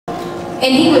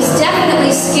And he was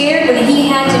definitely scared when he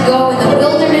had to go in the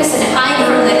wilderness and hide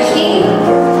from the king.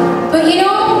 But you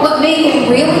know what made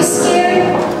him really scared?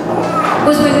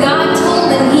 Was when God told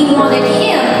him he wanted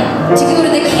him to go to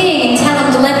the king and tell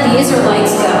him to let the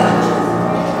Israelites go.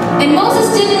 And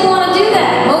Moses didn't want to do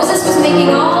that. Moses was making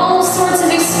all sorts of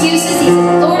excuses. He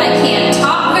said, Lord, I can't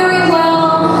talk very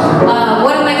well.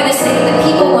 What am I going to say to the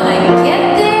people when I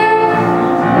get there?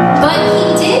 But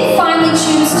he did finally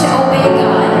choose to obey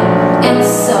God. And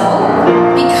so,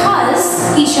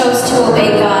 because he chose to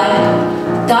obey God,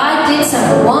 God did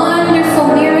some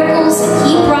wonderful miracles, and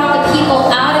he brought the people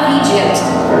out of Egypt.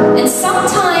 And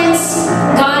sometimes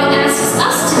God asks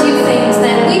us to do things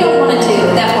that we don't want to do,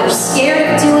 that we're scared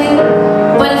of doing.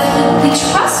 But if we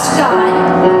trust God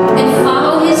and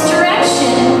follow his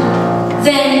direction,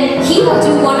 then he will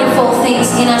do wonderful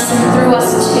things in us and through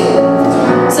us too.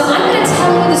 So I'm going to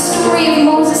tell you the story of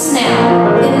Moses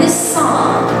now in this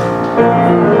song.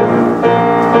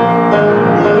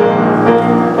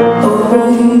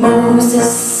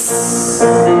 Moses,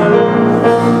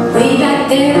 way back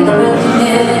there in the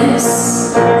wilderness,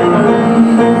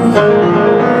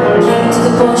 came to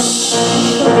the bush,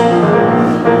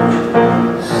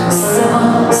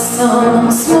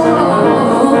 some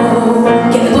smoke,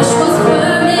 and the bush was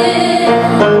burning.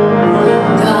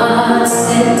 God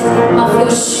said, off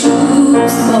your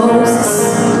shoes, Moses,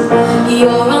 you're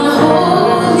on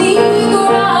holy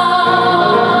ground.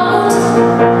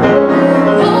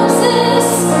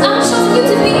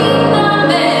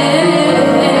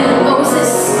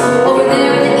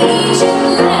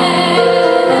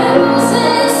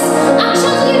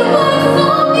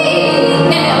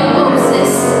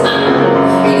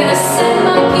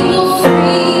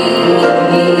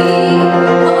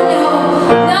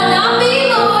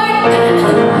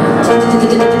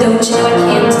 Don't you know I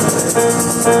can't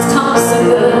talk so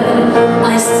good?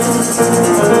 I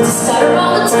stutter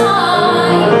all the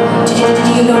time. Do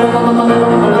you know my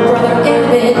brother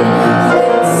Aaron? He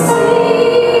can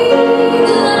sing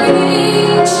like an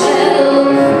angel,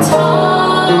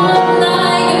 talk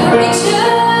like a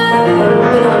preacher.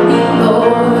 But on me,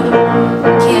 Lord,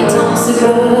 can't talk so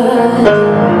good.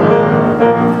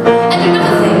 And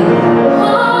another thing.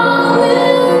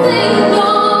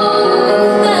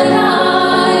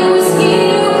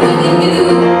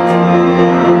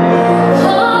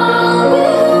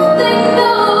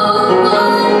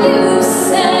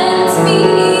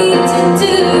 Me.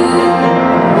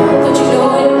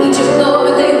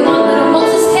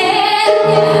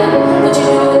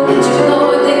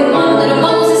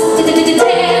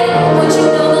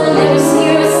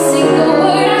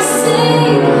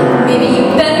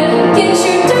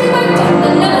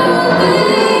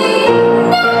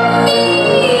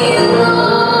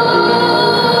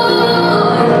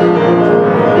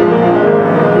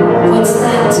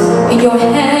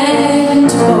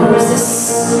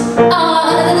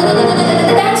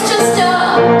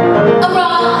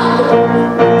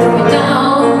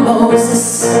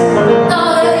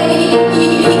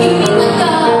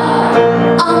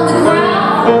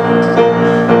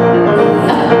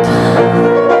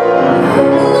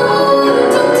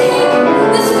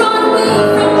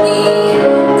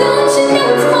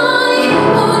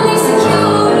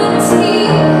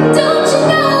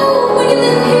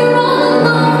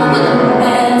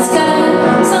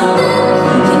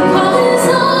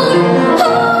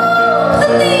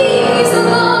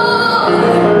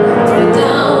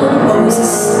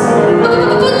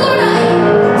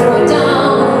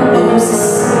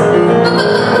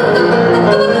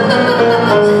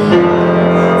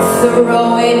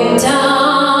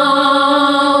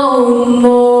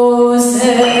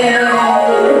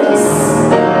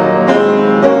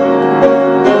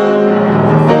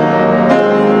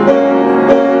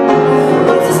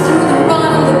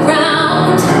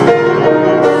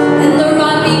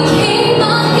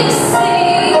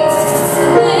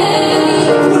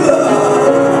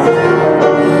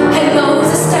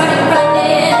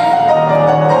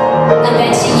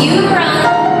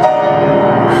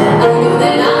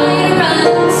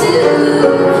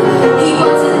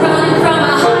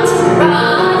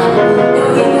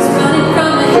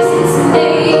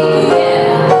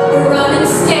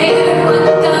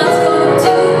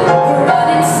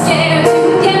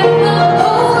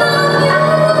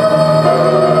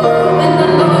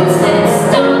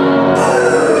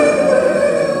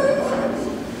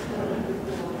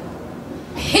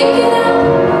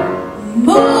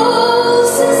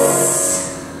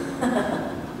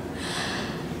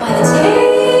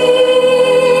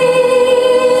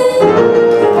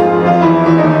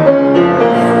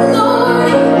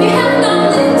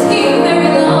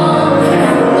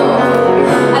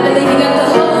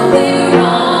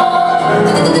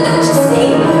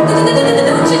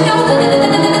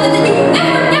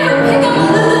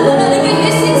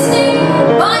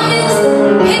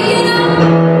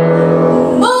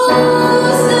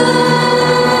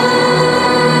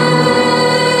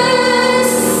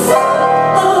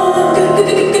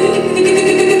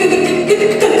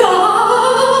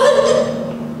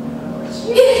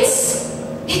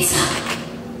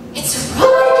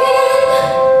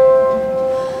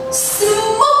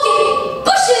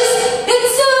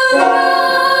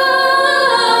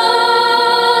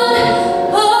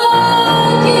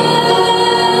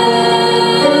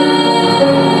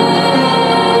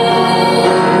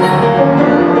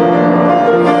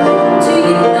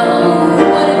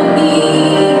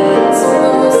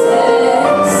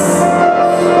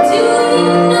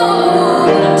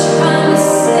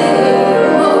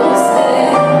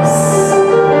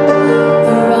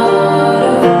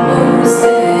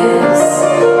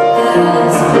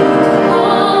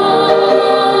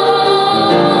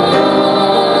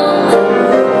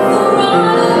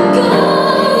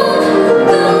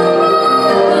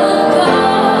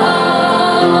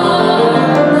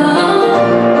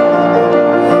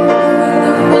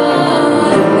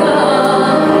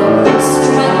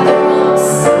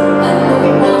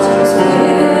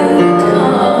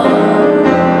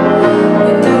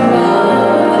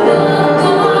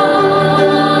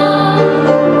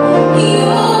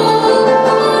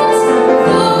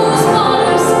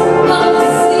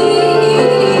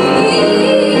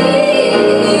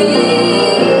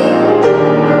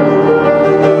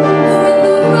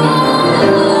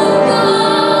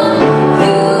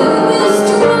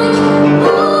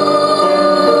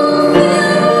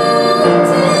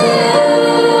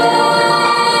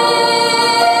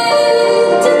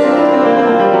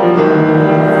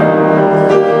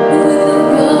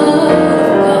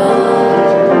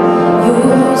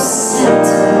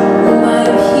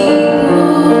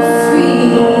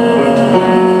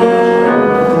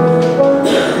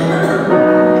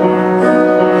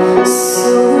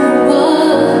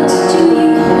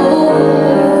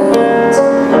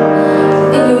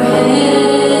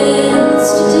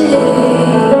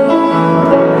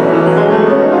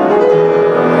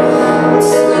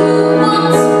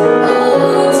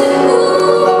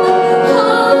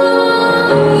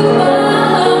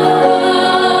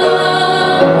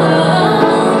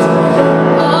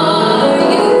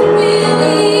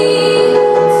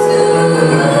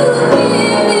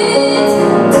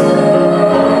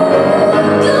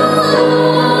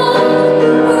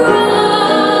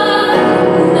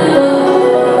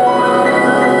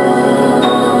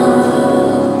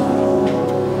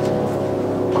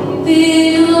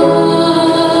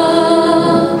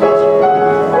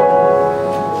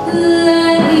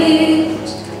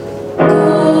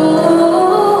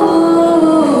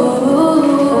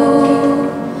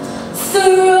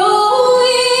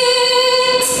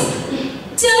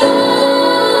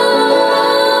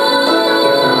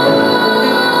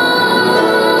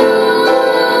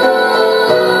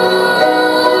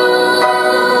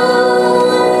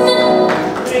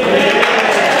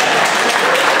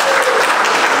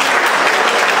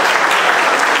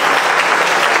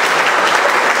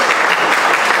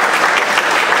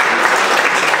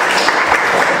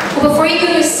 you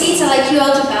go to seats, I'd like you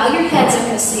all to bow your heads. I'm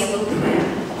going to say a little prayer.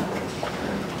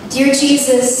 Dear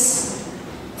Jesus,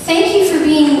 thank you for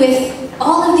being with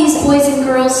all of these boys and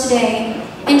girls today.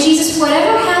 And Jesus,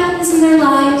 whatever happens in their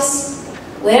lives,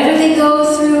 whatever they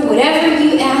go through, whatever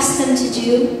you ask them to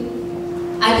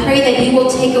do, I pray that you will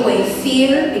take away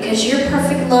fear, because your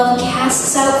perfect love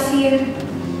casts out fear.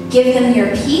 Give them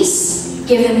your peace,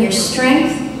 give them your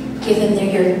strength, give them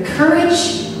your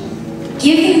courage,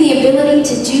 give them the ability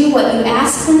to do what you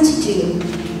ask them to do.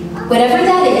 Whatever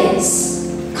that is,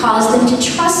 cause them to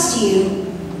trust you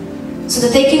so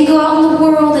that they can go out in the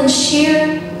world and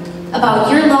share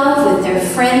about your love with their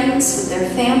friends, with their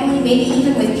family, maybe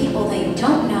even with people they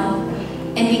don't know,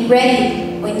 and be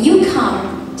ready when you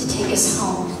come to take us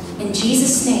home. In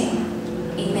Jesus' name,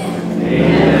 amen.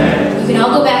 Amen. You can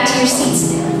all go back to your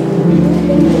seats now.